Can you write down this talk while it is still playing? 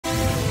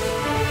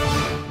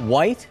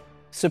White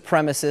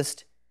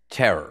supremacist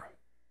terror.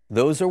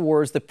 Those are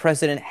words the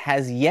president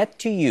has yet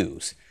to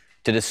use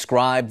to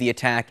describe the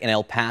attack in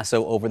El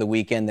Paso over the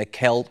weekend that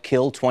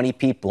killed 20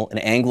 people. An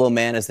Anglo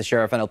man, as the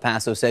sheriff in El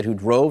Paso said, who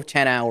drove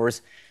 10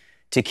 hours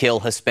to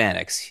kill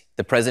Hispanics.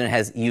 The president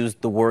has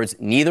used the words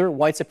neither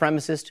white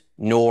supremacist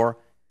nor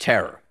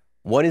terror.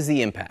 What is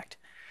the impact?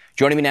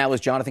 Joining me now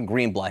is Jonathan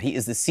Greenblatt. He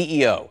is the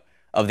CEO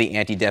of the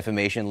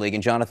Anti-Defamation League.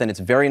 And Jonathan, it's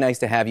very nice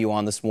to have you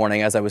on this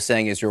morning. As I was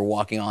saying, as you're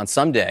walking on,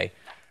 someday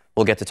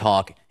we'll get to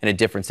talk in a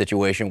different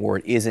situation where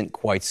it isn't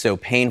quite so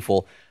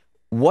painful.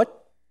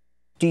 What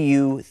do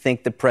you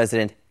think the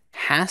president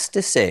has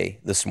to say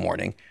this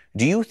morning?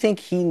 Do you think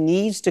he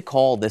needs to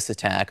call this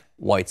attack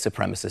white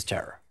supremacist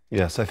terror?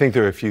 Yes, I think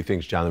there are a few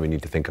things, John, that we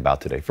need to think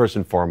about today. First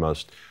and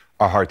foremost,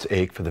 our hearts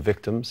ache for the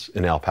victims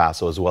in El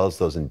Paso as well as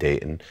those in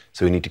Dayton.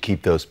 So we need to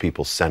keep those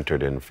people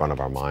centered in front of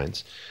our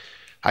minds.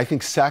 I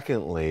think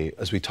secondly,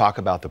 as we talk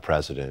about the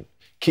president,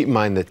 keep in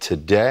mind that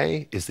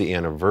today is the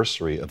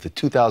anniversary of the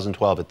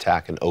 2012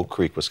 attack in Oak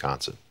Creek,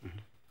 Wisconsin,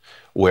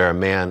 where a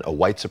man, a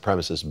white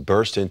supremacist,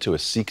 burst into a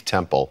Sikh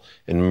temple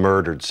and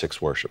murdered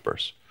 6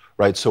 worshipers.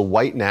 Right? So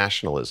white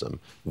nationalism,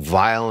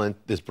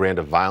 this brand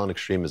of violent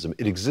extremism,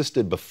 it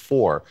existed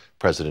before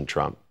President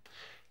Trump.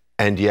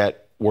 And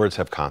yet words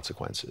have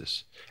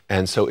consequences.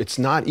 And so it's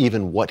not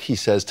even what he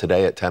says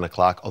today at 10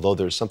 o'clock, although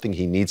there's something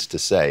he needs to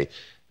say,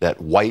 that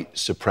white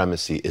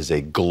supremacy is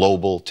a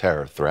global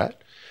terror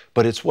threat,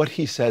 but it's what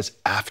he says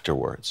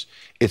afterwards.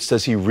 It's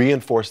does he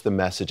reinforce the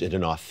message in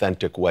an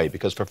authentic way?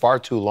 Because for far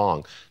too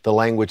long, the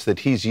language that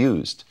he's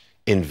used,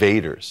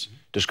 invaders,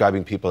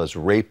 describing people as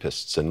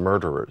rapists and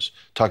murderers,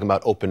 talking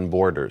about open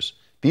borders,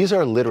 these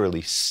are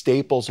literally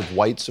staples of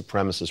white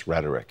supremacist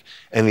rhetoric.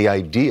 And the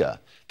idea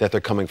that they're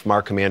coming from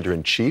our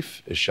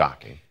commander-in-chief is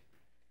shocking.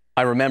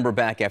 I remember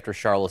back after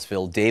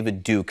Charlottesville,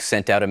 David Duke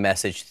sent out a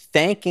message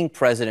thanking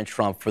President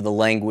Trump for the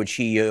language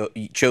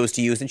he chose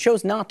to use and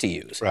chose not to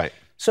use. Right.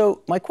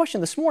 So my question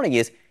this morning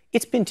is,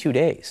 it's been 2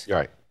 days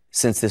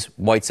since this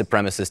white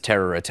supremacist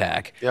terror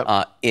attack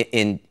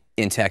in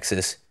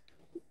Texas.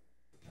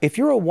 If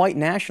you're a white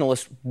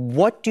nationalist,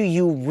 what do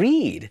you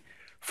read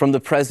from the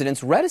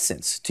president's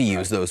reticence to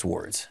use those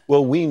words?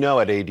 Well, we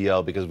know at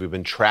ADL, because we've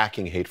been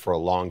tracking hate for a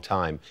long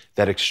time,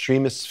 that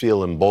extremists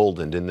feel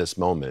emboldened in this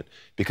moment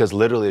because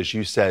literally, as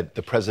you said,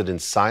 the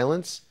president's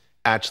silence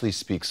actually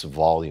speaks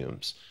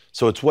volumes.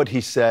 So it's what he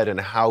said and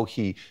how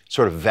he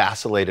sort of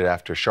vacillated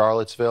after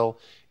Charlottesville.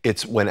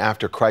 It's when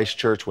after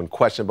Christchurch, when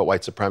questioned about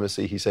white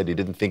supremacy, he said he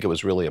didn't think it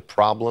was really a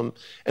problem.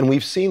 And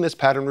we've seen this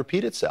pattern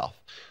repeat itself.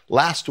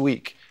 Last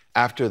week,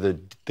 after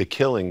the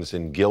killings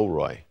in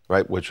Gilroy,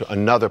 right, which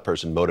another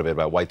person motivated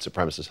by white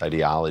supremacist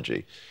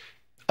ideology,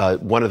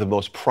 one of the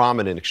most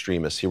prominent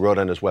extremists, he wrote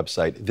on his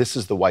website, "This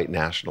is the white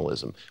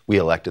nationalism we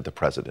elected the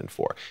president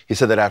for." He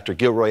said that after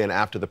Gilroy and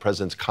after the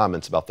president's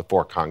comments about the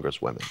 4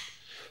 congresswomen.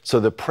 So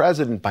the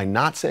president, by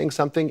not saying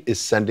something, is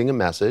sending a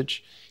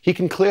message. He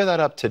can clear that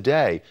up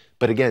today,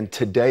 but again,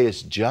 today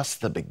is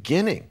just the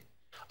beginning.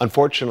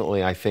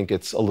 Unfortunately, I think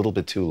it's a little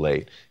bit too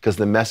late because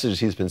the messages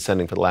he's been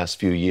sending for the last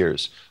few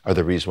years are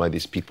the reason why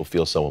these people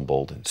feel so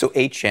emboldened. So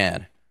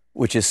 8chan,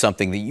 which is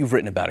something that you've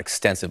written about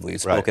extensively,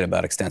 spoken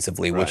about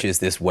extensively, which is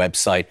this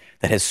website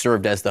that has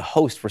served as the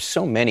host for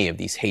so many of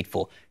these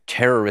hateful,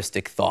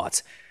 terroristic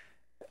thoughts.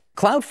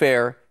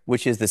 Cloudflare,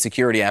 which is the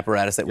security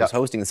apparatus that was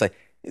hosting the site,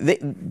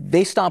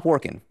 they stopped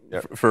working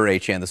for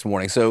 8chan this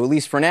morning. So at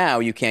least for now,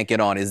 you can't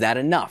get on. Is that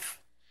enough?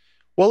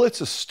 Well,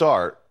 it's a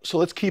start. So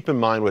let's keep in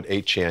mind what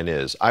 8chan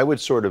is.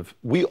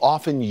 We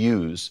often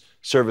use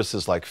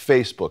services like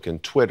Facebook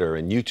and Twitter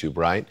and YouTube,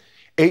 right?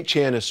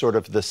 8chan is sort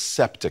of the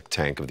septic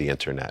tank of the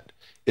internet.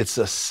 It's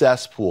a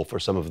cesspool for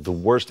some of the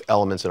worst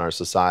elements in our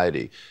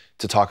society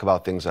to talk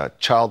about things like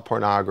child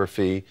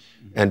pornography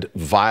and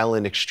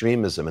violent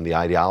extremism and the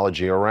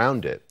ideology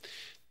around it.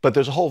 But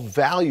there's a whole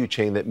value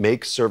chain that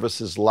makes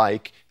services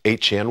like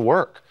 8chan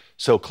work.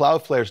 So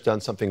Cloudflare's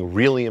done something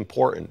really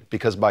important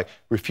because by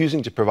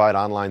refusing to provide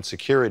online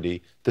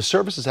security, the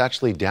service is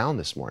actually down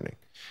this morning.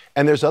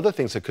 And there's other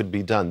things that could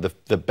be done.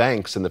 The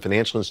banks and the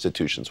financial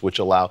institutions, which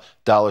allow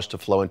dollars to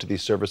flow into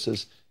these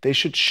services, they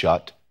should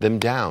shut them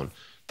down.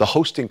 The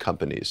hosting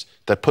companies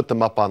that put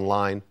them up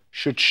online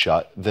should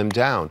shut them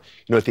down.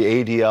 You know, at the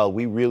ADL,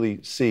 we really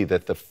see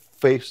that the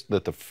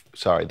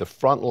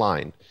front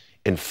line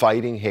in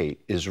fighting hate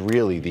is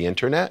really the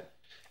internet.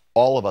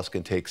 All of us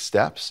can take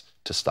steps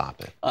to stop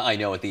it. I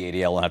know at the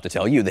ADL, I'll have to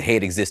tell you, the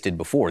hate existed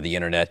before the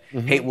internet.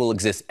 Hate will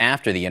exist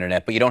after the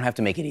internet, but you don't have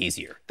to make it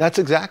easier. That's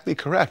exactly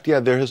correct. Yeah,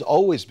 there has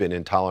always been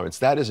intolerance.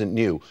 That isn't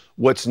new.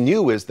 What's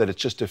new is that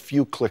it's just a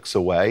few clicks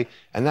away,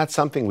 and that's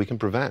something we can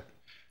prevent.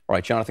 All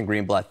right, Jonathan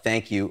Greenblatt,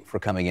 thank you for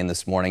coming in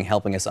this morning,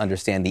 helping us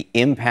understand the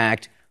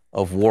impact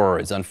of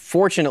words.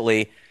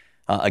 Unfortunately,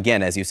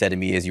 again, as you said to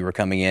me as you were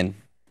coming in,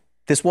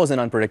 this wasn't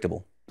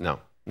unpredictable. No.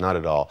 Not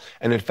at all.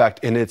 And in fact,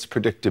 in its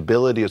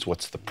predictability is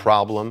what's the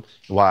problem,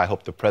 why I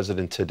hope the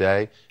president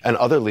today and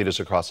other leaders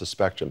across the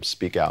spectrum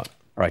speak out.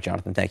 All right,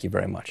 Jonathan, thank you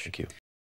very much. Thank you.